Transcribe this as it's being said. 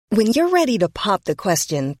When you're ready to pop the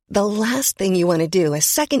question, the last thing you want to do is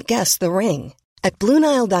second-guess the ring. At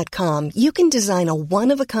BlueNile.com, you can design a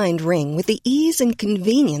one-of-a-kind ring with the ease and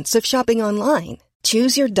convenience of shopping online.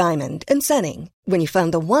 Choose your diamond and setting. When you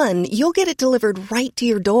find the one, you'll get it delivered right to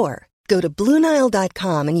your door. Go to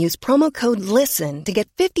BlueNile.com and use promo code LISTEN to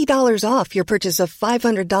get $50 off your purchase of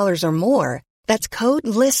 $500 or more. That's code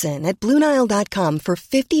LISTEN at BlueNile.com for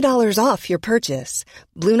 $50 off your purchase.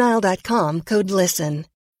 BlueNile.com, code LISTEN.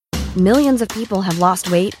 Millions of people have lost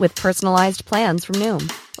weight with personalized plans from Noom.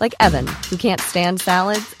 Like Evan, who can't stand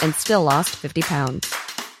salads and still lost 50 pounds.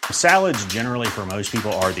 Salads generally for most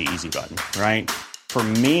people are the easy button, right? For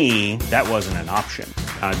me, that wasn't an option.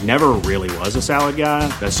 I never really was a salad guy.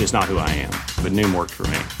 That's just not who I am. But Noom worked for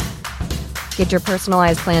me. Get your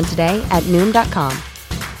personalized plan today at Noom.com.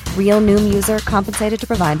 Real Noom user compensated to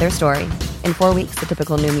provide their story. In 4 weeks, the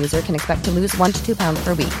typical Noom user can expect to lose 1 to 2 pounds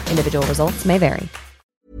per week. Individual results may vary.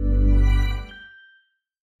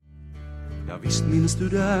 Ja, visst minns du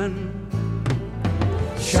den.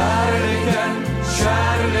 Kärleken,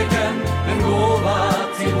 kärleken, en gåva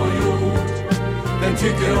till vår jord. Den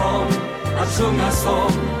tycker om att sjunga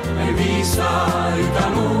som en visa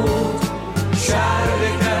utan ord.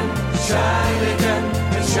 Kärleken, kärleken,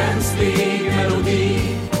 en känslig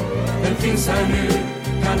melodi. Den finns här nu,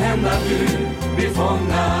 kan hända du blir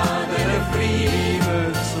fångad eller fri.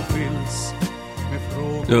 Livet så fylls med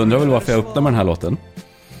frågor. Du undrar väl varför jag öppnar med den här låten?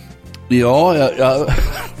 Ja, jag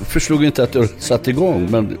förstod inte att du satt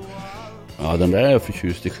igång, men ja, den där är jag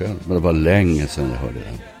förtjust i själv. Men det var länge sedan jag hörde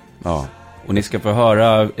den. Ja, och ni ska få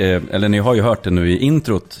höra, eller ni har ju hört det nu i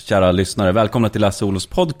introt, kära lyssnare. Välkomna till Lasse Olos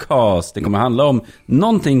podcast. Det kommer handla om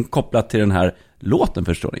någonting kopplat till den här låten,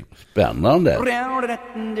 förstår ni. Spännande.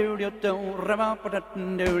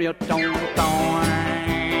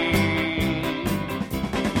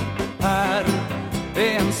 Här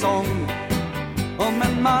är en sång om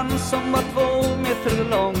en man som var 2 meter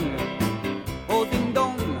lång. Och din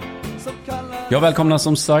dong så kallar... Ja, välkomna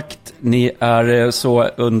som sagt. Ni är så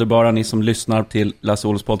underbara, ni som lyssnar till Lasse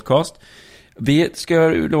Olos podcast. Vi ska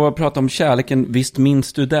då prata om kärleken. Visst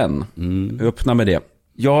minns du den? Öppna med det.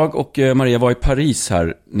 Jag och Maria var i Paris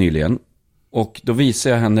här nyligen. Och då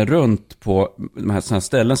visade jag henne runt på de här såna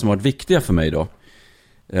ställen som varit viktiga för mig då.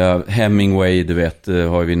 Hemingway, du vet,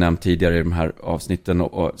 har vi nämnt tidigare i de här avsnitten.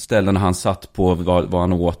 Och ställen han satt på, vad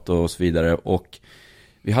han åt och så vidare. Och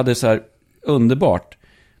vi hade så här underbart.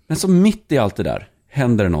 Men så mitt i allt det där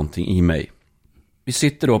händer någonting i mig. Vi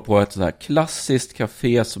sitter då på ett så här klassiskt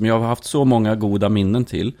café som jag har haft så många goda minnen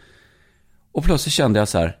till. Och plötsligt kände jag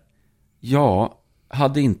så här, ja,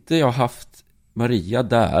 hade inte jag haft Maria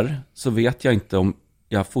där så vet jag inte om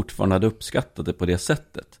jag fortfarande hade uppskattat det på det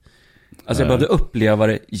sättet. Alltså jag behövde uppleva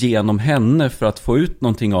det genom henne för att få ut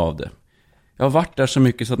någonting av det. Jag har varit där så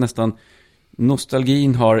mycket så att nästan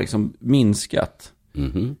nostalgin har liksom minskat.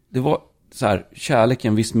 Mm-hmm. Det var så här,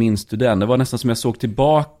 kärleken, visst minns du den? Det var nästan som jag såg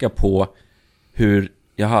tillbaka på hur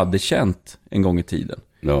jag hade känt en gång i tiden.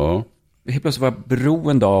 Ja. Helt plötsligt var jag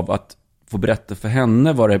beroende av att få berätta för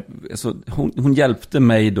henne vad det... Alltså, hon hjälpte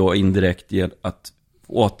mig då indirekt att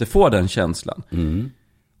återfå den känslan. Mm.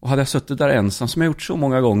 Och hade jag suttit där ensam, som jag gjort så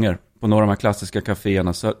många gånger på några av de här klassiska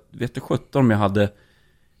kaféerna, så vet du 17 om jag hade...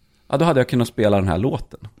 Ja, då hade jag kunnat spela den här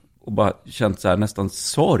låten. Och bara känt så här nästan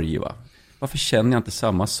sorg, va? Varför känner jag inte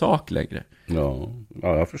samma sak längre? Ja,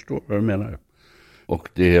 jag förstår vad du menar. Och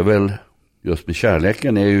det är väl, just med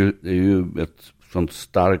kärleken är ju ett sånt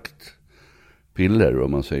starkt piller,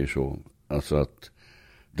 om man säger så. Alltså att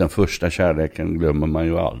den första kärleken glömmer man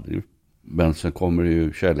ju aldrig. Men sen kommer det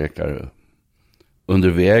ju kärlekar under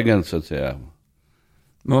vägen, så att säga.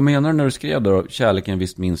 Men vad menar du när du skrev då, kärleken,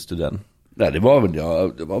 visst minns du den? Nej, det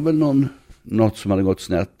var väl något som hade gått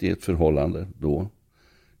snett i ett förhållande då.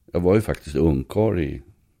 Jag var ju faktiskt ungkarl i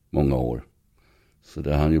många år. Så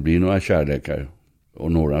det hann ju bli några kärlekar.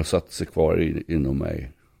 Och några satt sig kvar inom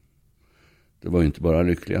mig. Det var ju inte bara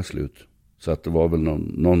lyckliga slut. Så att det var väl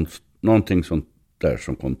någonting sånt där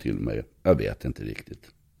som kom till mig. Jag vet inte riktigt.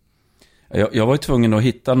 Jag var ju tvungen att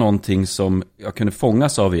hitta någonting som jag kunde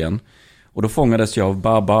fångas av igen. Och då fångades jag av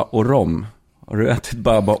baba och rom. Har du ätit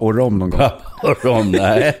baba och rom någon gång? Baba och rom,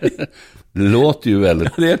 nej. Det låter ju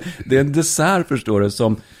väldigt... Det är en dessert, förstår du,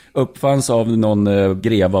 som uppfanns av någon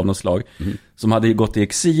greve av något slag. Mm. Som hade gått i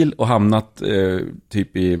exil och hamnat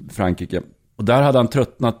typ i Frankrike. Och där hade han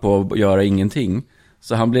tröttnat på att göra ingenting.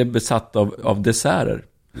 Så han blev besatt av desserter.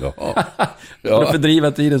 Ja. För att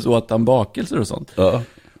fördriva tiden så åt han bakelser och sånt. Ja.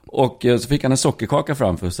 Och så fick han en sockerkaka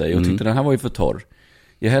framför sig och tyckte den här var ju för torr.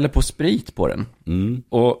 Jag häller på sprit på den. Mm.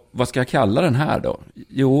 Och vad ska jag kalla den här då?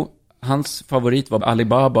 Jo, hans favorit var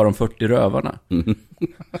Alibaba och de 40 rövarna.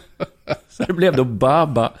 Så det blev då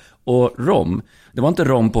baba och rom. Det var inte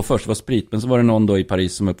rom på först, det var sprit. Men så var det någon då i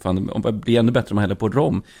Paris som uppfann det blir ännu bättre om man häller på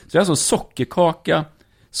rom. Så det är alltså sockerkaka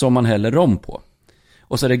som man häller rom på.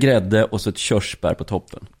 Och så är det grädde och så ett körsbär på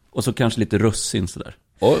toppen. Och så kanske lite russin sådär.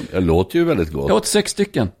 Oj, det låter ju väldigt gott. Jag åt 6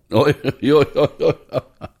 stycken. Oj.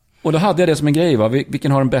 Och då hade jag det som en grej, va?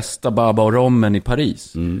 Vilken har den bästa baba och rommen i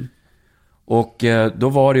Paris? Och då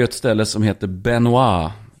var det ju ett ställe som heter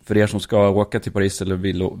Benoit. För er som ska åka till Paris eller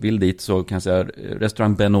vill dit, så kan jag säga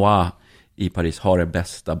restaurang Benoit i Paris har det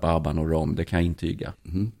bästa baban och rom. Det kan jag intyga.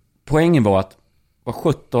 Poängen var att var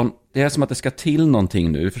 17, det är som att det ska till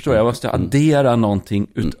någonting nu. Förstår jag måste addera någonting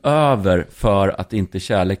utöver för att inte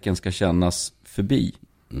kärleken ska kännas förbi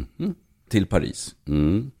till Paris.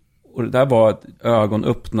 Och det där var ett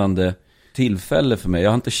ögonöppnande tillfälle för mig. Jag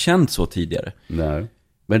har inte känt så tidigare. Nej.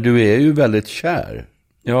 Men du är ju väldigt kär.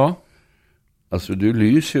 Ja. Alltså du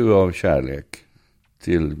lyser ju av kärlek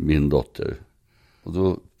till min dotter. Och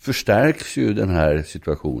då förstärks ju den här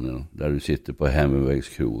situationen där du sitter på Hemingways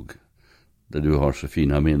krog. Där du har så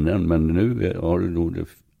fina minnen. Men nu har du nog det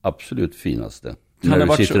absolut finaste. När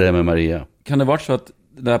du sitter där med Maria. Kan det vara så att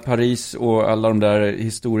det där Paris och alla de där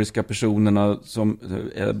historiska personerna som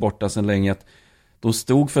är borta sedan länge, att de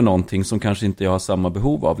stod för någonting som kanske inte jag har samma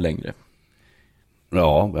behov av längre?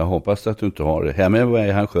 Ja, jag hoppas att du inte har det.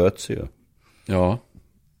 Hemingway, han sköt sig ju. Ja,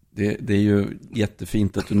 det är ju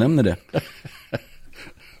jättefint att du nämner det.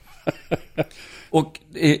 Och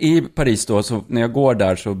i Paris då, så när jag går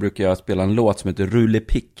där så brukar jag spela en låt som heter Rulle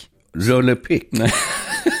Pick. Rulle Pick? Nej.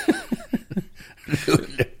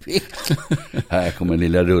 Rulle Pick. Här kommer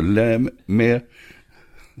lilla Rulle med.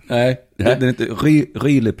 Nej, den är inte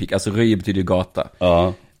Rulle Pick. Alltså Rulle betyder gata.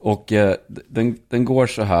 Ja. Och den går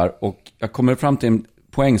så här. Och jag kommer fram till en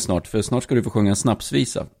poäng snart. För snart ska du få sjunga en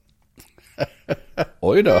snapsvisa.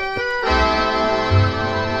 Oj då.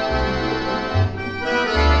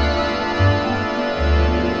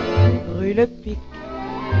 Rue Le Pic,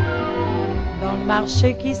 dans le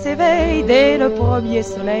marché qui s'éveille dès le premier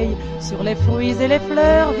soleil, sur les fruits et les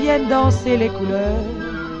fleurs viennent danser les couleurs.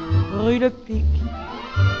 Rue Le Pic,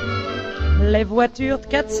 les voitures de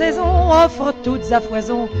 4 saisons offrent toutes à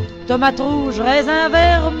foison, tomates rouges, raisins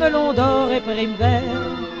verts, melons d'or et primes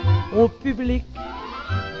verts au public.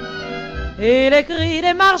 Et les cris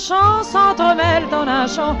des marchands s'entremêlent en un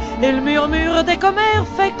chant, et le murmure des commères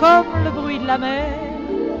fait comme le bruit de la mer.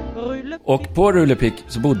 Och på Rulle Pick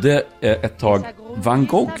så bodde ett tag Van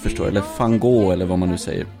Gogh, förstår du? Eller Van Gogh, eller vad man nu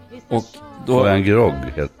säger. Och då... Van Gogh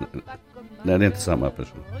heter... Nej, det är inte samma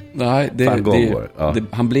person. Nej,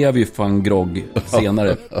 han blev ju Van Gogh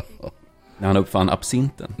senare. När han uppfann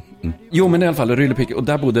absinten. Jo, men i alla fall Rulle Pick. Och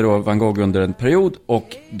där bodde då Van Gogh under en period.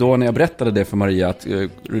 Och då när jag berättade det för Maria att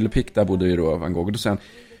Rulle Pick, där bodde ju då Van Gogh. Och då sa han,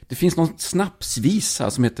 det finns någon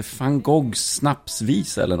snapsvisa som heter Van Goghs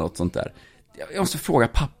snapsvisa eller något sånt där. Jag måste fråga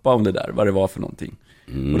pappa om det där, vad det var för någonting.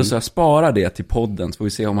 Och då sa jag, spara det till podden så får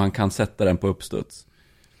vi se om han kan sätta den på uppstuds.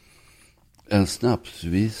 En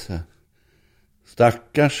snapsvisa.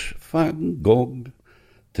 Stackars Van Gogh,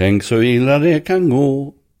 tänk så illa det kan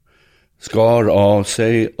gå. Skar av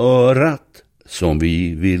sig örat som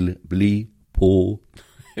vi vill bli på.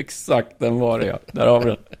 Exakt, den var det, ja. Där har vi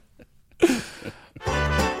den.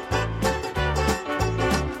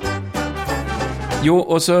 Jo,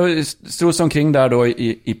 och så stod sig omkring där då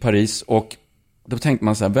i Paris, och då tänkte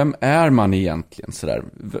man så här, vem är man egentligen så där?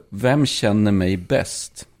 Vem känner mig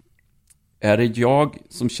bäst? Är det jag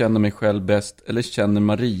som känner mig själv bäst, eller känner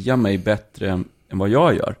Maria mig bättre än vad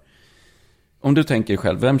jag gör? Om du tänker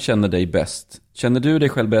själv, vem känner dig bäst? Känner du dig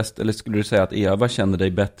själv bäst, eller skulle du säga att Eva känner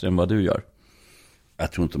dig bättre än vad du gör?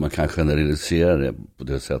 Jag tror inte man kan generalisera det på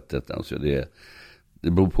det sättet. Alltså det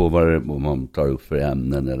beror på vad man tar upp för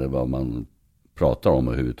ämnen eller vad man pratar om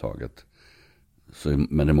överhuvudtaget.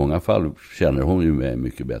 Men i många fall känner hon ju mig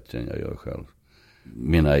mycket bättre än jag gör själv.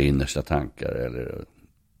 Mina innersta tankar, eller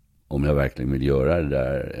om jag verkligen vill göra det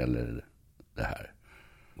där eller det här.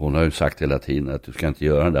 Hon har ju sagt hela tiden att du ska inte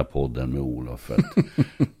göra den där podden med Olof, för att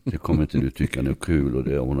det kommer inte du tycka är kul.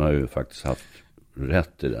 Och hon har ju faktiskt haft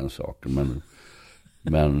rätt i den saken.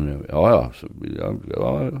 Men jag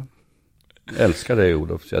älskar dig,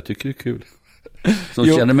 Olof, så jag tycker det är kul. Så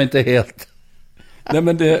känner mig inte helt... Nej,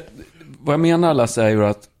 men vad jag menar alla säger ju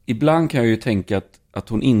att ibland kan jag ju tänka att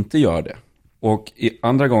hon inte gör det. Och i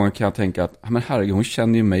andra gånger kan jag tänka att men herregud, hon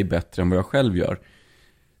känner ju mig bättre än vad jag själv gör.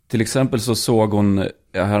 Till exempel så såg hon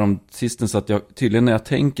härom sistens att jag tydligen när jag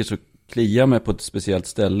tänker så kliar mig på ett speciellt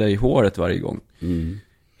ställe i håret varje gång.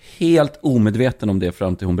 Helt omedveten om det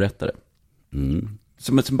fram till hon berättade.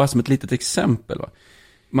 Bara som ett litet exempel, va?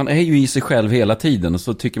 man är ju i sig själv hela tiden. Och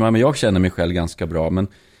så tycker man, men jag känner mig själv ganska bra. Men,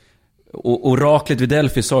 och oraklet vid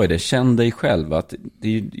Delphi sa ju det, känn dig själv. Att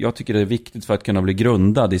jag tycker det är viktigt för att kunna bli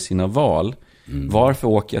grundad i sina val. Varför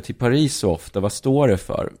åker jag till Paris så ofta? Vad står det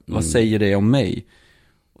för? Vad säger det om mig?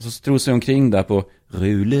 Och så strosar jag omkring där på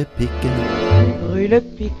Rulepicken.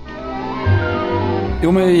 Rulepick.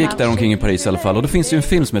 Jo, men jag gick där omkring i Paris i alla fall. Och då finns det ju en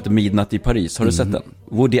film som heter Midnatt i Paris. Har du sett den?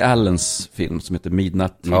 Woody Allens film som heter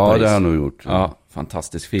Midnatt i Paris. Ja, det har jag nog gjort. Ja,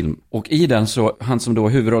 fantastisk film. Och i den så, han som då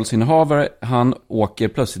är huvudrollsinnehavare, han åker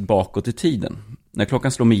plötsligt bakåt i tiden. När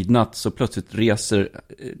klockan slår midnatt så plötsligt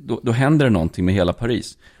då händer det någonting med hela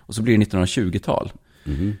Paris. Och så blir det 1920-tal.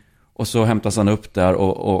 Och så hämtas han upp där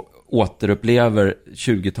och återupplever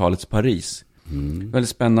 20-talets Paris. Väldigt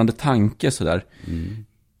spännande tanke sådär.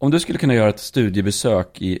 Om du skulle kunna göra ett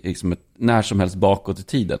studiebesök i liksom när som helst bakåt i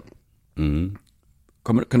tiden.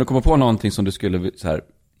 Kan du komma på någonting som du skulle så här,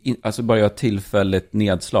 alltså bara göra ett tillfälligt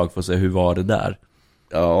nedslag för att se hur var det där?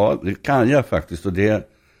 Ja, det kan jag faktiskt. Och det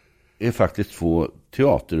är faktiskt 2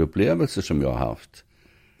 teaterupplevelser som jag har haft.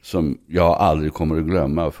 Som jag aldrig kommer att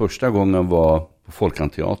glömma. Första gången var på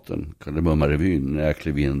Folkanteatern, Kardemummarevyn, när jag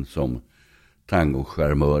klev in som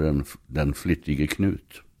tangoskärmören, den flittige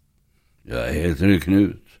Knut. Jag heter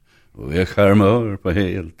Knut och är charmör på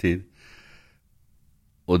heltid.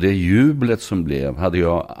 Och det jublet som blev hade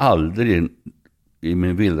jag aldrig i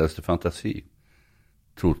min vildaste fantasi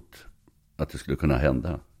trott att det skulle kunna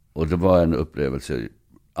hända. Och det var en upplevelse.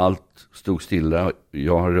 Allt stod stilla,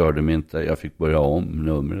 jag rörde mig inte, jag fick börja om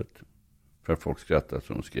numret för att folk skrattade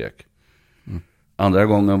så de skrek. Andra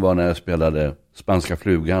gången var när jag spelade Spanska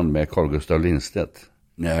flugan med Carl Gustaf Lindstedt.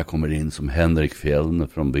 När jag kommer in som Henrik Fjellner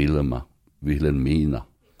från Vilhelmina.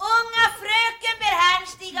 Unga fröken ber herrn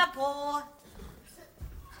stiga på.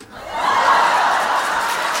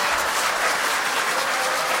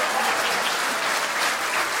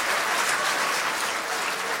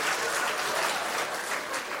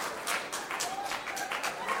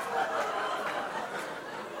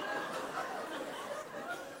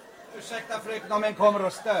 Ursäkta fröken om en kommer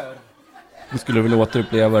och stör. Du skulle väl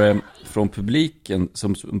återuppleva det från publiken,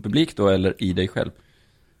 som publik då, eller i dig själv?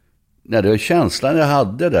 Nej, det var känslan jag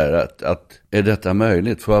hade där att är detta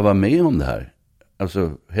möjligt? Får jag vara med om det här?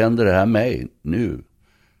 Alltså, händer det här mig nu?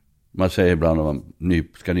 Man säger ibland att man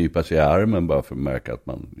ska nypa sig i armen bara för att märka att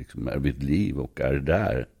man liksom är vid liv och är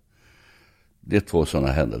där. Det är 2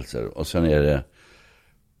 sådana händelser. Och sen är det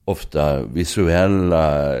ofta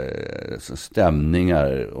visuella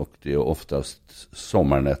stämningar och det är oftast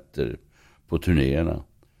sommarnätter på turnéerna.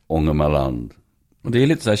 Ångermanland. Och det är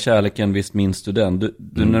lite så här kärleken, visst minns du den.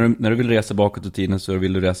 När du vill resa bakåt i tiden så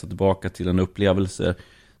vill du resa tillbaka till en upplevelse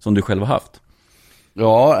som du själv har haft.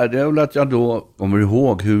 Ja, det är väl att jag då kommer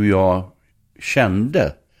ihåg hur jag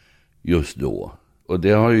kände just då. Och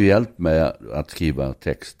det har ju hjälpt mig att skriva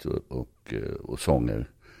text och sånger.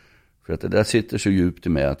 För att det där sitter så djupt i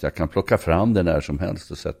mig att jag kan plocka fram det när som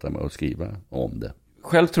helst och sätta mig och skriva om det.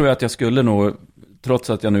 Själv tror jag att jag skulle nog, trots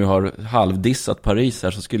att jag nu har halvdissat Paris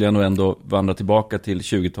här, så skulle jag nog ändå vandra tillbaka till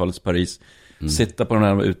 20-talets Paris. Sitta på de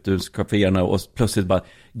här uthuscaféerna och plötsligt bara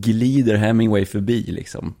glider Hemingway förbi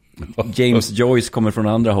liksom. James Joyce kommer från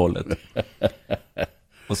andra hållet.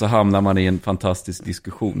 Och så hamnar man i en fantastisk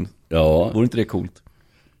diskussion. Ja. Vore inte det coolt?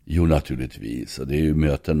 Jo, naturligtvis. Och det är ju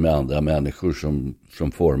möten med andra människor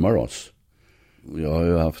som formar oss. Jag har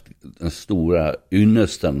ju haft den stora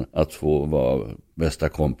ynnesten att få vara bästa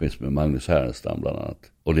kompis med Magnus Härenstam bland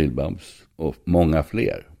annat. Och Lill-Babs och många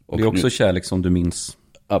fler. Och det är också kärlek som du minns.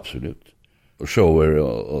 Absolut. Och shower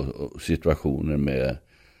och situationer med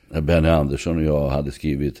när Benny Andersson och jag hade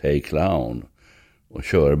skrivit Hey Clown. Och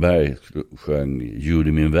Körberg sjöng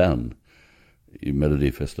Judy min vän i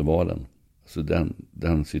Melodifestivalen. Så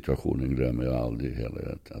den situationen glömmer jag aldrig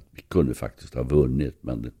heller. Att vi kunde faktiskt ha vunnit,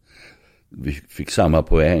 men vi fick samma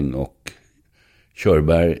poäng och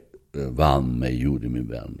Körberg vann med Judy min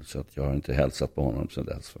vän. Så att jag har inte hälsat på honom sedan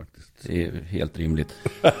dess faktiskt. Det är helt rimligt.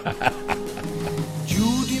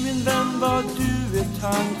 Judy min vän, var du är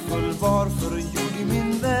tankfull. Varför Judy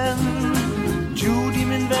min vän? Judy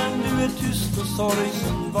min vän, du är tyst och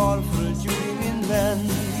sorgsen. Varför Judy min vän?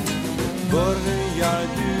 Börjar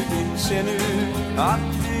du inse nu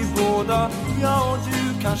att vi båda, jag och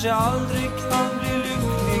du, kanske aldrig kan bli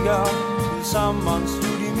lyckliga tillsammans,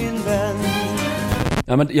 Judy min vän?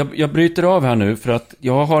 Ja, men jag bryter av här nu för att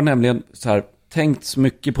jag har nämligen så här tänkt så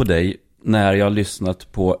mycket på dig när jag har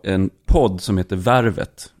lyssnat på en podd som heter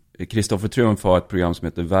Värvet. Kristoffer Triumf har ett program som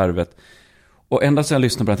heter Värvet. Och ända sedan jag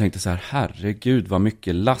lyssnade på det tänkte jag så här, herregud vad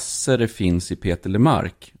mycket Lasse det finns i Peter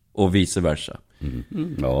Lemark och vice versa.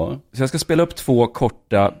 Ja. Så jag ska spela upp 2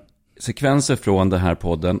 korta sekvenser från den här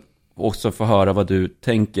podden och också få höra vad du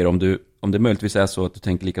tänker, om det möjligtvis är så att du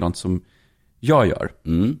tänker likadant som jag gör.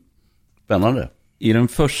 Spännande. I den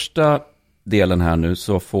första delen här nu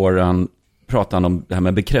så pratar han om det här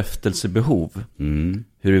med bekräftelsebehov.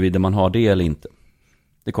 Huruvida man har det eller inte.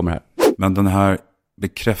 Det kommer här. Men den här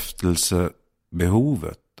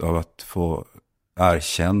bekräftelsebehovet av att få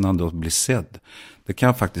erkännande och bli sedd, det kan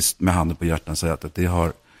jag faktiskt med handen på hjärtan säga att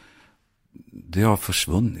det har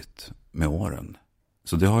försvunnit med åren.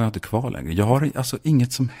 Så det har jag inte kvar längre. Jag har alltså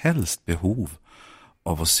inget som helst behov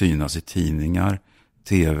av att synas i tidningar,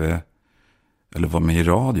 tv eller vara med i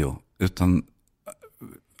radio. Utan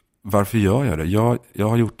varför gör jag det? Jag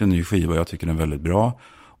har gjort en ny skiva och jag tycker den är väldigt bra.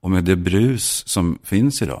 Och med det brus som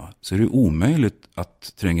finns idag så är det omöjligt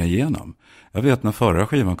att tränga igenom. Jag vet när förra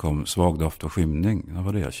skivan kom, Svag doft och skymning. När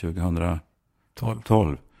var det?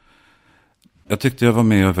 2012. Jag tyckte jag var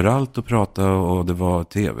med överallt och pratade och det var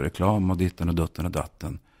tv-reklam och ditten och dutten och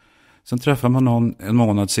datten. Sen träffar man någon en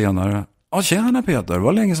månad senare. Tjena Peter,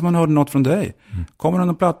 vad länge som man hörde något från dig. Kommer den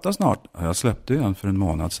att platta snart? Jag släppte ju en för en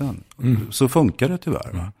månad sedan. Så funkar det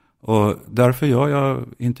tyvärr. Va? Och därför gör jag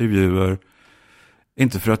intervjuer.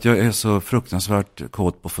 Inte för att jag är så fruktansvärt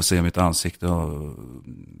kåt på att få se mitt ansikte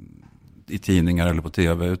i tidningar eller på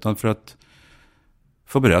tv. Utan för att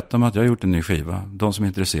få berätta om att jag har gjort en ny skiva. De som är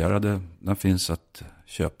intresserade, den finns att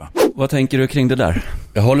köpa. Vad tänker du kring det där?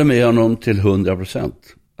 Jag håller med honom till 100%.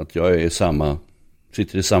 Att jag är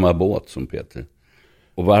sitter i samma båt som Peter.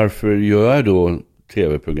 Och varför gör jag då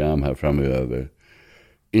tv-program här framöver?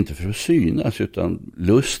 Inte för att synas, utan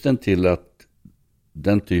lusten till att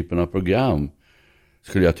den typen av program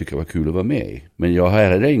skulle jag tycka var kul att vara med i. Men jag har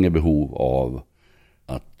heller inget behov av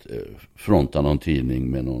att fronta någon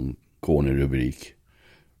tidning med någon kornig rubrik.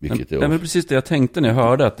 Det är precis det jag tänkte när jag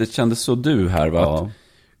hörde att det kändes så du här. Va? Ja.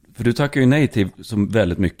 För du tackar ju nej till som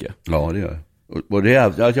väldigt mycket. Ja, det gör jag. Och det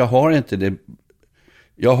är att jag har inte det.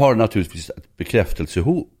 Jag har naturligtvis ett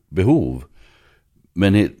bekräftelsebehov.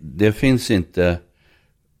 Men det finns inte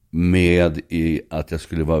med i att jag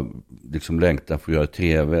skulle vara liksom längtan för att göra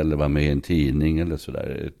tv eller vara med i en tidning eller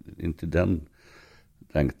sådär. Inte den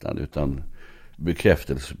längtan, utan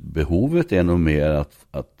bekräftelsebehovet är nog mer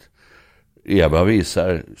att Eva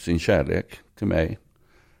visar sin kärlek till mig,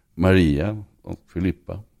 Maria och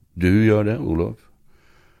Filippa. Du gör det, Olof.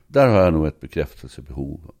 Där har jag nog ett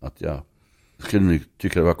bekräftelsebehov. Att jag skulle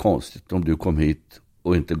tycka det var konstigt om du kom hit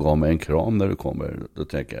och inte gav mig en kram när du kommer. Då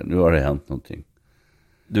tänker jag, nu har det hänt någonting.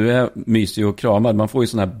 Du är mysig och kramad. Man får ju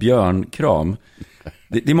sån här björnkram.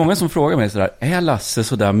 Det är många som frågar mig sådär, är Lasse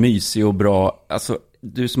så där mysig och bra? Alltså,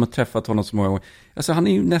 du som har träffat honom så många gånger. Alltså, han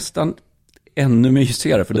är ju nästan ännu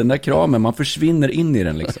mysigare. För den där kramen, man försvinner in i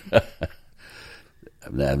den liksom.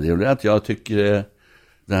 Nej, det är att jag tycker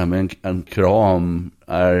det här med en kram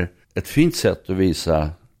är ett fint sätt att visa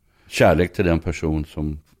kärlek till den person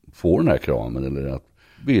som får den här kramen. Eller att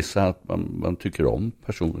visa att man tycker om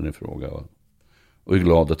personen i fråga och är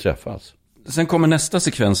glad att träffas. Sen kommer nästa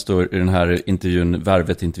sekvens då i den här intervjun,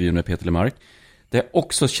 Värvet-intervjun med Peter Lemark. Där jag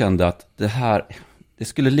också kände att det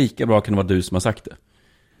skulle lika bra kunna vara du som har sagt det.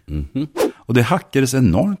 Mm-hmm. Och det hackades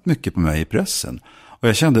enormt mycket på mig i pressen. Och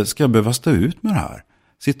jag kände, ska jag behöva stå ut med det här?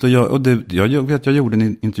 Jag gjorde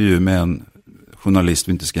en intervju med en journalist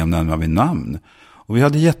vi inte ska nämna vid namn. Och vi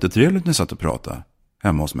hade jättetrevligt när vi satt och pratade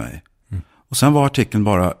hemma hos mig. Och sen var artikeln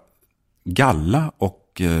bara galla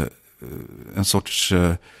och en sorts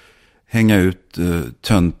hänga ut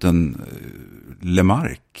tönten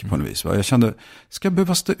Lemark på något vis. Va? Jag kände, ska jag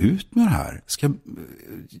behöva stå ut med det här?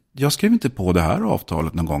 Jag skrev inte på det här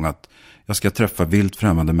avtalet någon gång att jag ska träffa vilt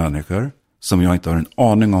främmande människor som jag inte har en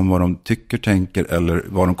aning om vad de tycker, tänker eller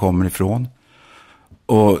var de kommer ifrån.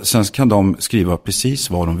 Och sen kan de skriva precis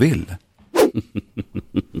vad de vill.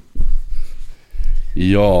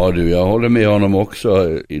 Ja du, jag håller med honom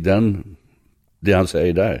också i det han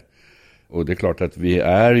säger där. Och det är klart att vi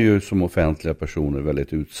är ju som offentliga personer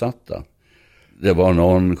väldigt utsatta. Det var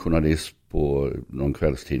någon journalist på någon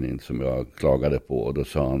kvällstidning som jag klagade på. Och då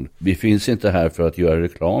sa han, vi finns inte här för att göra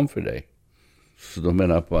reklam för dig. Så de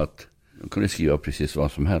menar på att de kunde skriva precis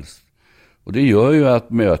vad som helst. Och det gör ju att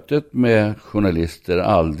mötet med journalister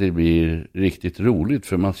aldrig blir riktigt roligt.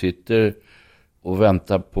 För man sitter och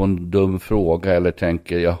väntar på en dum fråga eller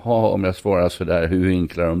tänker, jaha, om jag svarar så där, hur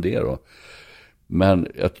vinklar de det då? Men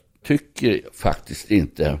jag tycker faktiskt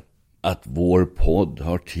inte att vår podd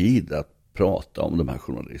har tid att prata om de här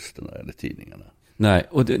journalisterna eller tidningarna. Nej,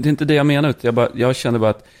 och det är inte det jag menar. Jag kände bara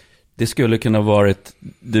att det skulle kunna varit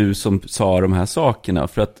du som sa de här sakerna.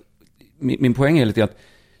 För att min poäng är lite att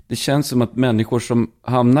det känns som att människor som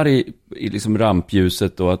hamnar i liksom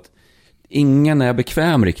rampljuset och att ingen är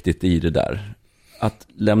bekväm riktigt i det där. Att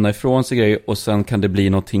lämna ifrån sig grejer och sen kan det bli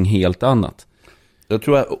någonting helt annat. Jag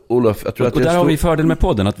tror att, Olof, och där har vi fördel med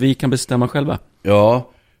podden, att vi kan bestämma själva.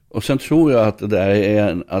 Ja, och sen tror jag att det där är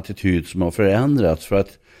en attityd som har förändrats. För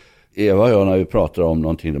att Eva och jag, när vi pratar om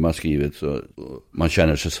någonting de har skrivit, så man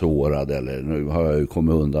känner sig sårad. Eller nu har jag ju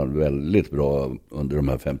kommit undan väldigt bra under de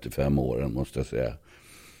här 55 åren, måste jag säga.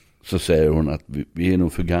 Så säger hon att vi är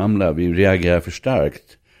nog för gamla, vi reagerar för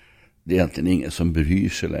starkt. Det är egentligen ingen som bryr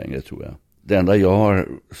sig längre, tror jag. Det enda jag har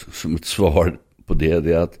som ett svar på det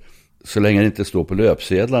är att så länge det inte står på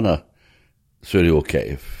löpsedlarna så är det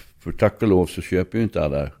okej. För tack och lov så köper ju inte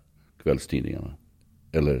alla kvällstidningarna.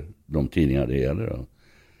 Eller de tidningar det gäller då.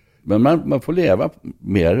 Men man får leva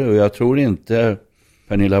med det. Och jag tror inte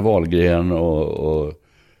Pernilla Wahlgren och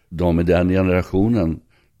de i den generationen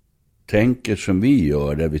tänker som vi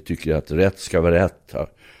gör. Där vi tycker att rätt ska vara rätt.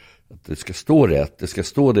 Att det ska stå rätt. Det ska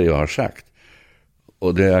stå det jag har sagt.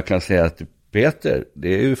 Och det jag kan säga till Peter,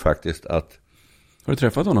 det är ju faktiskt att... Har du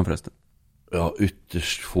träffat honom förresten? Ja,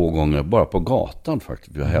 ytterst få gånger. Bara på gatan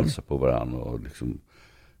faktiskt. Vi har hälsat på varandra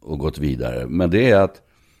och gått vidare. Men det är att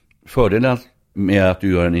fördelen med att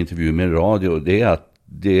du gör en intervju med radio, det är att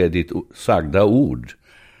det är ditt sagda ord.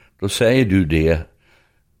 Då säger du det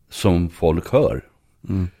som folk hör.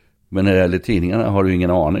 Mm. Men när det gäller tidningarna har du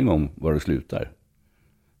ingen aning om var det slutar.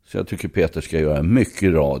 Så jag tycker Peter ska göra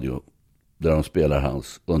mycket radio där de spelar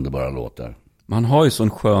hans underbara låtar. Man har ju sån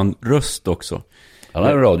skön röst också. Han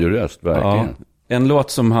har en radioröst, verkligen. Ja, en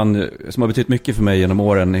låt som har betytt mycket för mig genom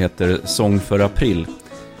åren heter Sång för april.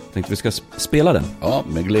 Jag tänkte vi ska spela den. Ja,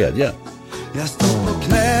 med glädje. Jag stod på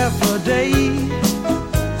knä för dig.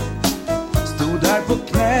 Stod där på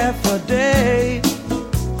knä för dig.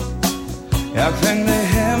 Jag sjöng dig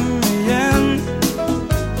hem igen.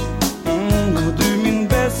 Och du min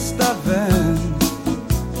bästa vän.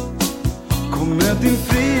 Kom med din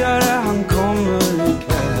friare, han kommer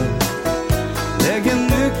ikväll. Lägg en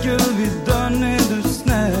nyckel vid dörren, är du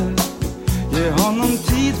snäll. Ge honom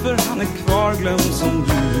tid för han är kvar glömd som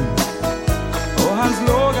du. Och hans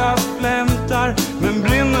låga flämtar, men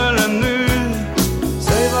brinner den nu.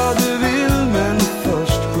 Säg vad du vill, men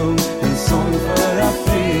först sjung en sång för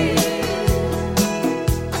april.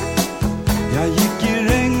 Jag gick i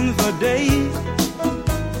regn för dig.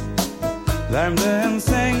 Värmde en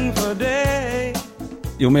säng för dig.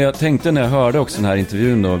 Jo, men jag tänkte när jag hörde också den här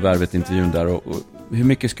intervjun då, Värvet-intervjun där, och hur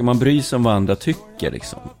mycket ska man bry sig om vad andra tycker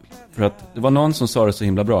liksom? För att det var någon som sa det så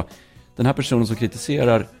himla bra. Den här personen som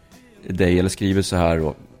kritiserar dig eller skriver så här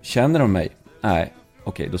och känner de mig? Nej,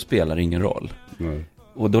 okej, då spelar det ingen roll. Nej.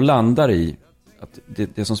 Och då landar i att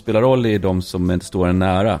det som spelar roll är de som inte står en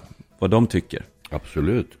nära, vad de tycker.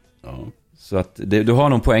 Absolut, ja. Så att du har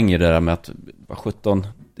någon poäng i det där med att 17,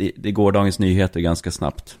 det går Dagens Nyheter ganska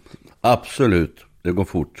snabbt. Absolut, det går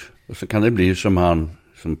fort. Och så kan det bli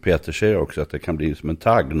som Peter säger också, att det kan bli som en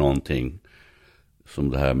tagg någonting. Som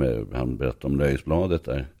det här med, han berättade om Nöjesbladet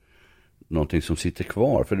där. Någonting som sitter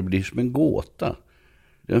kvar, för det blir som en gåta.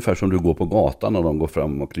 Det är ungefär som du går på gatan och de går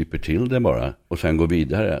fram och klipper till det bara. Och sen går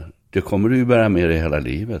vidare. Det kommer du ju bära med dig hela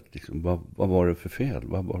livet. Liksom, vad var det för fel?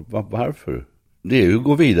 Varför? Det är ju att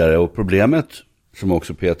gå vidare, och problemet som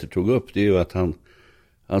också Peter tog upp, det är ju att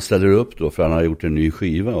han ställer upp då för han har gjort en ny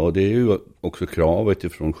skiva. Och det är ju också kravet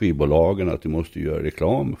ifrån skivbolagen att du måste göra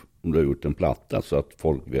reklam om du har gjort en platta så att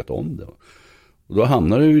folk vet om det. Och då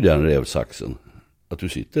hamnar du i den revsaxen att du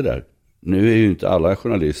sitter där. Nu är ju inte alla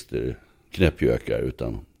journalister knäppjökar,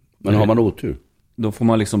 men har man otur. Då får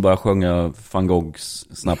man liksom bara sjunga Van Goghs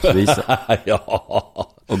snapsvisa.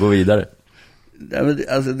 Ja. Och gå vidare. Ja, men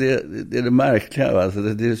alltså det är det märkliga. Alltså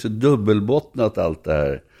det är så dubbelbottnat allt det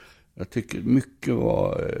här. Jag tycker mycket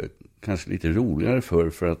var kanske lite roligare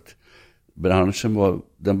för att branschen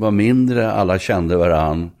var mindre, alla kände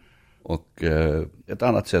varann. Och ett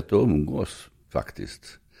annat sätt att umgås faktiskt.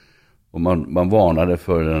 Och man varnade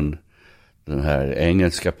för den här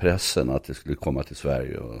engelska pressen att det skulle komma till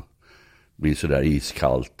Sverige och bli så där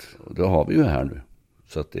iskallt. Och det har vi ju här nu.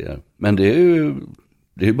 Så att men det är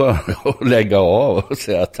ju bara att lägga av och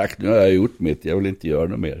säga tack, nu har jag gjort mitt, jag vill inte göra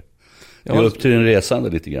något mer. Jag är upp till den resande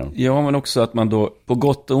lite grann. Ja, men också att man då på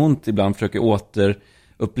gott och ont ibland försöker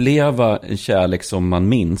återuppleva en kärlek som man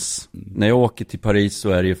minns. När jag åker till Paris så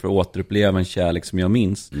är det ju för att återuppleva en kärlek som jag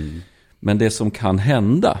minns. Men det som kan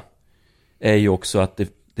hända är ju också att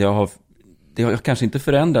det har kanske inte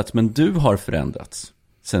förändrats, men du har förändrats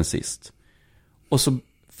sen sist. Och så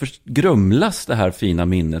grumlas det här fina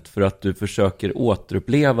minnet för att du försöker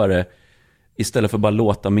återuppleva det istället för bara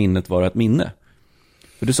låta minnet vara ett minne.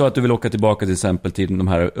 För du sa att du vill åka tillbaka till exempel till de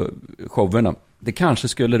här showerna. Det kanske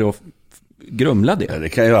skulle då grumla det? Ja, det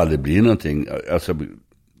kan ju aldrig bli någonting. Alltså,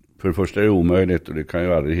 för det första är det omöjligt och det kan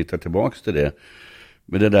ju aldrig hitta tillbaka till det.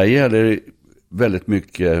 Men det där gäller väldigt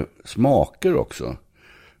mycket smaker också.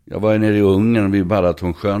 Jag var nere i Ungern vid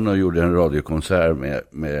Balatonsjön och gjorde en radiokonsert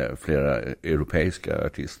med flera europeiska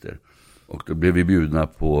artister. Och då blev vi bjudna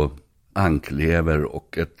på anklever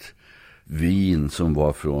och ett vin som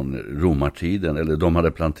var från romartiden. Eller de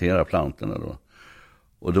hade planterat plantorna då.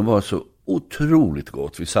 Och det var så otroligt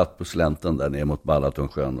gott. Vi satt på slänten där ner mot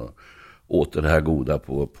Balatonsjön och åt det här goda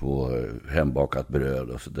på hembakat bröd.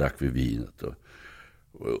 Och så drack vi vinet. Och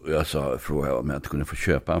jag frågade om jag inte kunde få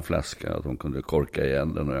köpa en flaska. Att de kunde korka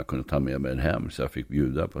igen den och jag kunde ta med mig den hem. Så jag fick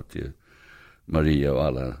bjuda på till Maria och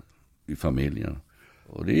alla i familjen.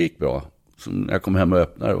 Och det gick bra. Så när jag kom hem och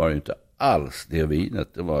öppnade var det inte alls det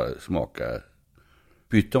vinet. Det var smaka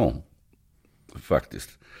pyton faktiskt.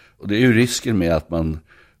 Och det är ju risken med att man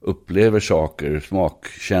upplever saker,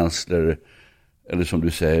 smakkänslor eller som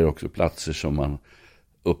du säger också platser som man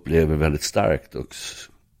upplever väldigt starkt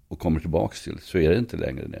och kommer tillbaka till. Så är det inte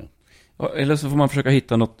längre det. Eller så får man försöka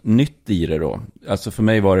hitta något nytt i det då. Alltså för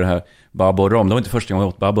mig var det här baba och rom. Det var inte första gången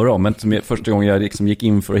jag åt baba och rom, men första gången jag liksom gick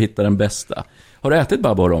in för att hitta den bästa. Har du ätit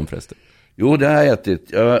baba och rom förresten? Jo, det har jag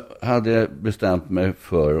ätit. Jag hade bestämt mig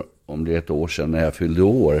för, om det är ett år sedan när jag fyllde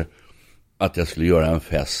år, att jag skulle göra en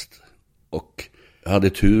fest. Och jag hade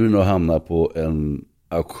turen att hamna på en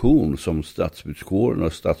auktion som stadsbudskåren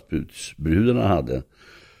och stadsbudsbrudarna hade.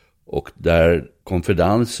 Och där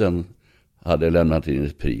konferensen hade lämnat in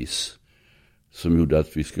ett pris som gjorde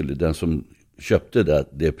att vi skulle, den som köpte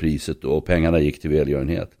det priset och pengarna gick till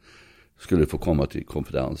välgörenhet, skulle få komma till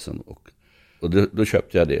konferensen. Och då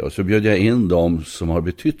köpte jag det. Och så bjöd jag in dem som har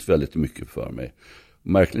betytt väldigt mycket för mig.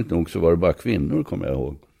 Märkligt nog så var det bara kvinnor, kommer jag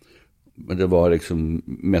ihåg. Men det var liksom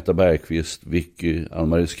Metta Bergqvist, Vicky,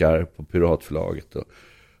 Ann-Marie Skarp på Piratförlaget. Och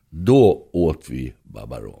då åt vi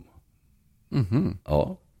baba rom. Mm-hmm.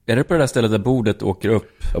 Ja. Är det på det där stället där bordet åker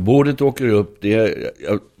upp? Ja, bordet åker upp.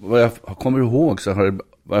 Vad jag kommer ihåg så har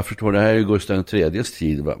vad jag förstår, det här är Gustav III:s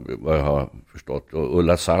tid, vad jag har förstått. Och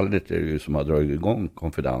Ulla Saldet är ju som har dragit igång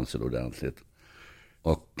konferensen ordentligt.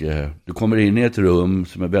 Och du kommer in i ett rum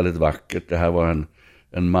som är väldigt vackert. Det här var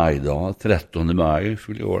en majdag, 13 maj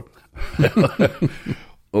fyllde år.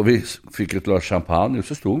 Och vi fick ett glas champagne och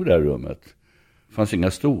så stod vi där i rummet. Det fanns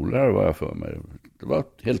inga stolar, var jag för mig. Det var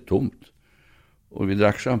helt tomt. Och vi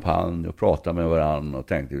drack champagne och pratade med varandra och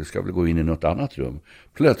tänkte vi ska väl gå in i något annat rum.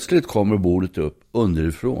 Plötsligt kommer bordet upp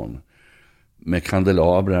underifrån med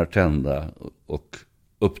kandelabrar tända och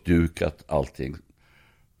uppdukat allting.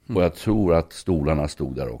 Och jag tror att stolarna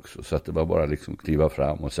stod där också. Så att det var bara liksom kliva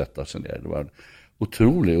fram och sätta sig ner. Det var en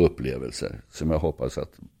otrolig upplevelse som jag hoppas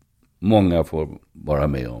att många får vara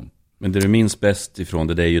med om. Men det du minns bäst ifrån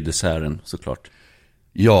det är ju desserten såklart.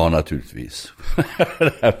 Ja, naturligtvis.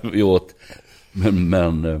 Vi åt.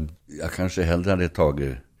 Men jag kanske hellre hade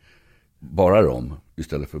tagit bara rom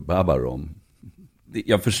istället för baba rom.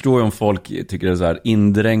 Jag förstår om folk tycker det är så här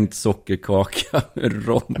indränkt sockerkaka med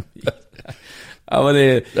rom. Ja, men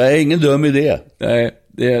det är ingen dum idé. Nej,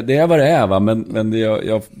 det är vad det är, va? Men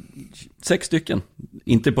jag 6 stycken.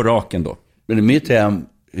 Inte på raken då. Men i mitt hem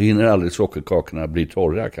hinner aldrig sockerkakorna bli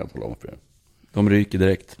torra, kan jag tala om för er. De ryker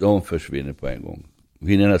direkt. De försvinner på en gång.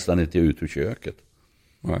 Vi hinner nästan inte ut ur köket.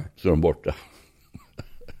 Nej. Så är de borta.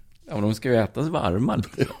 Ja, men de ska ju ätas varma.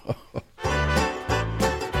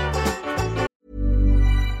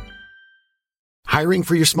 Hiring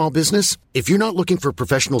for your small business? If you're not looking for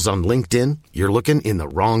professionals on LinkedIn, you're looking in the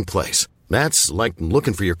wrong place. That's like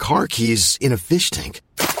looking for your car keys in a fish tank.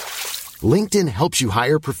 LinkedIn helps you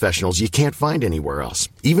hire professionals you can't find anywhere else,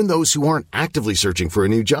 even those who aren't actively searching for a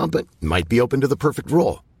new job but might be open to the perfect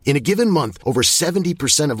role. In a given month, over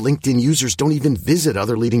 70% of LinkedIn users don't even visit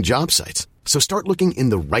other leading job sites. So start looking in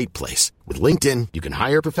the right place. With LinkedIn, you can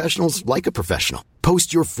hire professionals like a professional.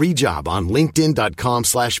 Post your free job on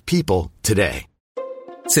linkedin.com/people today.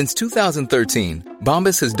 Since 2013,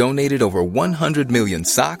 Bombas has donated over 100 million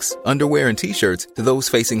socks, underwear, and T-shirts to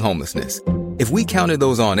those facing homelessness. If we counted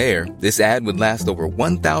those on air, this ad would last over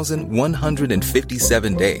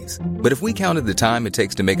 1,157 days. But if we counted the time it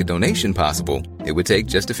takes to make a donation possible, it would take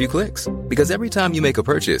just a few clicks. Because every time you make a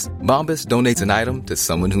purchase, Bombas donates an item to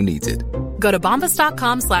someone who needs it. Go to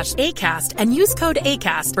bombas.com/ACAST and use code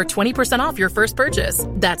ACAST for 20% off your first purchase.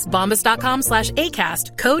 That's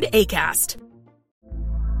bombas.com/ACAST, code ACAST.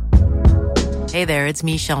 Hey there, it's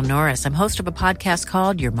Michelle Norris. I'm host of a podcast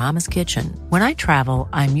called Your Mama's Kitchen. When I travel,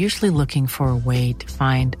 I'm usually looking for a way to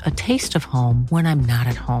find a taste of home when I'm not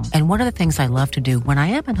at home. And one of the things I love to do when I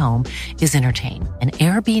am at home is entertain. And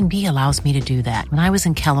Airbnb allows me to do that. When I was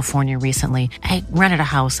in California recently, I rented a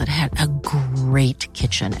house that had a great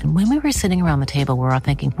kitchen. And when we were sitting around the table, we were all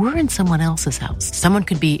thinking, we're in someone else's house. Someone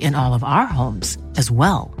could be in all of our homes as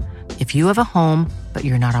well. If you have a home, but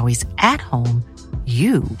you're not always at home,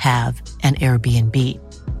 you have an Airbnb.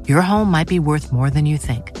 Your home might be worth more than you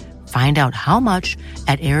think. Find out how much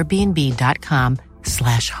at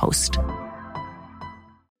airbnb.com/host.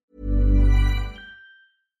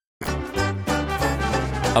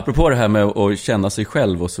 Apropå det här med att känna sig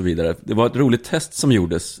själv och så vidare. Det var ett roligt test som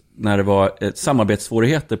gjordes när det var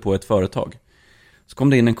samarbetssvårigheter på ett företag. Så kom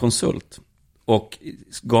det in en konsult och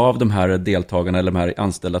gav de här deltagarna eller de här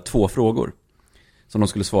anställda 2 frågor som de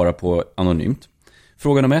skulle svara på anonymt.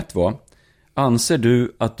 Fråga nummer 1 var: anser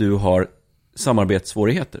du att du har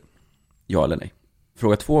samarbetssvårigheter? Ja eller nej.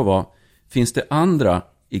 Fråga 2 var: finns det andra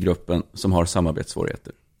i gruppen som har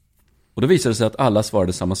samarbetssvårigheter? Och då visade det sig att alla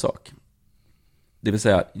svarade samma sak. Det vill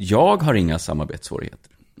säga, jag har inga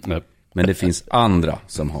samarbetssvårigheter. Nej. Men det finns andra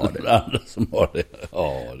som har det. Andra som har det.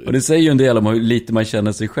 Ja, det. Och det säger ju en del om hur lite man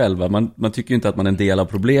känner sig själv. Va? Man tycker ju inte att man är en del av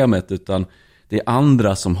problemet, utan det är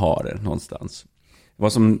andra som har det någonstans.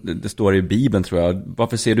 Vad som det står i Bibeln, tror jag.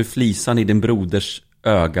 Varför ser du flisan i din broders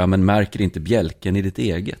öga men märker inte bjälken i ditt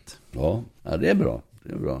eget? Ja, det är bra.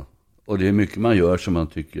 Det är bra. Och det är mycket man gör som man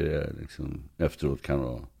tycker liksom, efteråt kan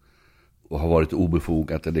ha varit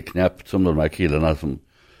obefogat eller knäppt, som de här killarna som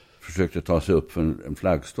försökte ta sig upp för en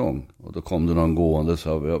flaggstång. Och då kom det någon gående och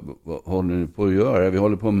sa: vad håller ni på att göra? Vi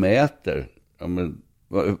håller på och mäter. Ja, men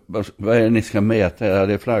vad är det ni ska mäta? Ja,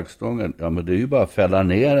 det är flaggstången. Ja, men det är ju bara att fälla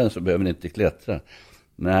ner den, så behöver ni inte klättra.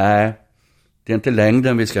 Nej, det är inte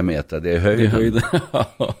längden vi ska mäta, det är höjden.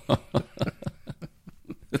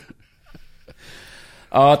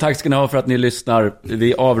 Ja, tack ska ni ha för att ni lyssnar.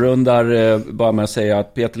 Vi avrundar bara med att säga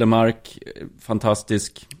att Peter Lemark,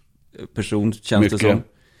 fantastisk person, känns det som.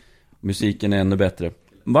 Musiken är ännu bättre.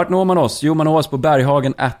 Vart når man oss? Jo, man når oss på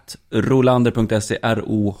berghagen@rolander.se,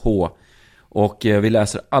 ROH. Och vi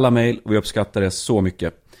läser alla mejl och vi uppskattar det så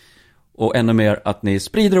mycket. Och ännu mer att ni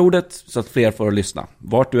sprider ordet så att fler får lyssna.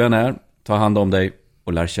 Vart du än är, ta hand om dig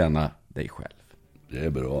och lär känna dig själv. Det är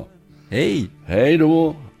bra. Hej! Hej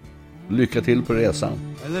då! Lycka till på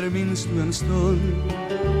resan. Eller minns du en stund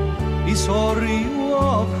i sorg och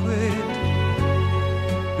avsked?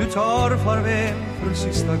 Du tar farväl för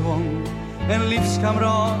sista gång. En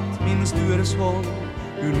livskamrat minns du är svår.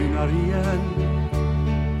 Du nynnar igen.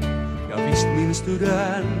 Ja, visst minns du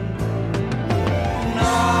den.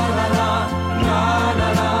 Na na na na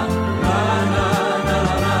na na na na.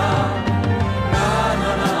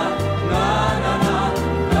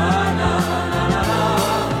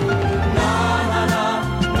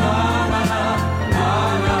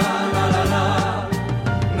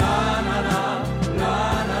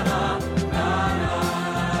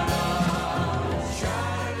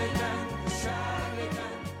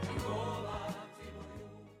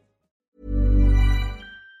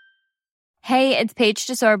 Hey, it's Paige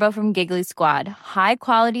DeSorbo from Giggly Squad. High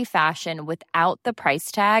quality fashion without the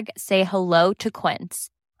price tag. Say hello to Quince.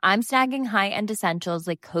 I'm snagging high-end essentials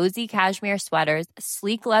like cozy cashmere sweaters,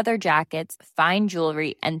 sleek leather jackets, fine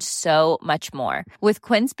jewelry, and so much more. With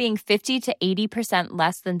Quince being 50 to 80%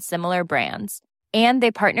 less than similar brands. And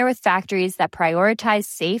they partner with factories that prioritize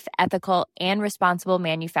safe, ethical, and responsible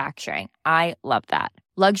manufacturing. I love that.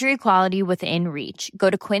 Luxury quality within reach. Go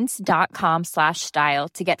to quince.com/style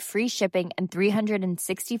to get free shipping and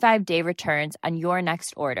 365-day returns on your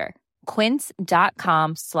next order.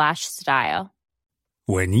 Quince.com/style.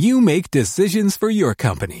 When you make decisions for your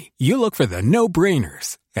company, you look for the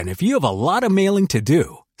no-brainers. And if you have a lot of mailing to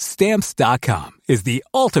do, Stamps.com is the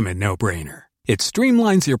ultimate no-brainer. It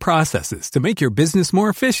streamlines your processes to make your business more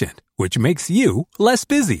efficient, which makes you less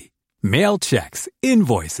busy. Mail checks,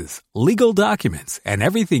 invoices, legal documents, and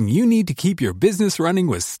everything you need to keep your business running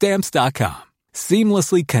with Stamps.com.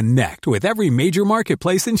 Seamlessly connect with every major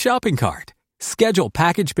marketplace and shopping cart. Schedule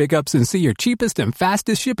package pickups and see your cheapest and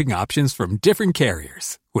fastest shipping options from different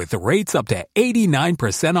carriers. With rates up to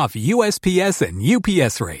 89% off USPS and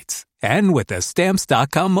UPS rates. And with the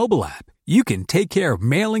Stamps.com mobile app, you can take care of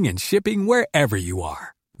mailing and shipping wherever you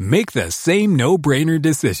are. Make the same no-brainer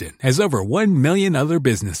decision as over 1 million other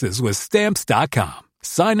businesses with Stamps.com.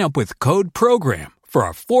 Sign up with code PROGRAM for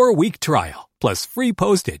a 4-week trial, plus free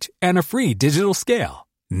postage and a free digital scale.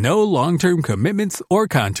 No long-term commitments or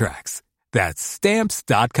contracts. That's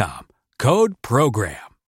Stamps.com. Code PROGRAM.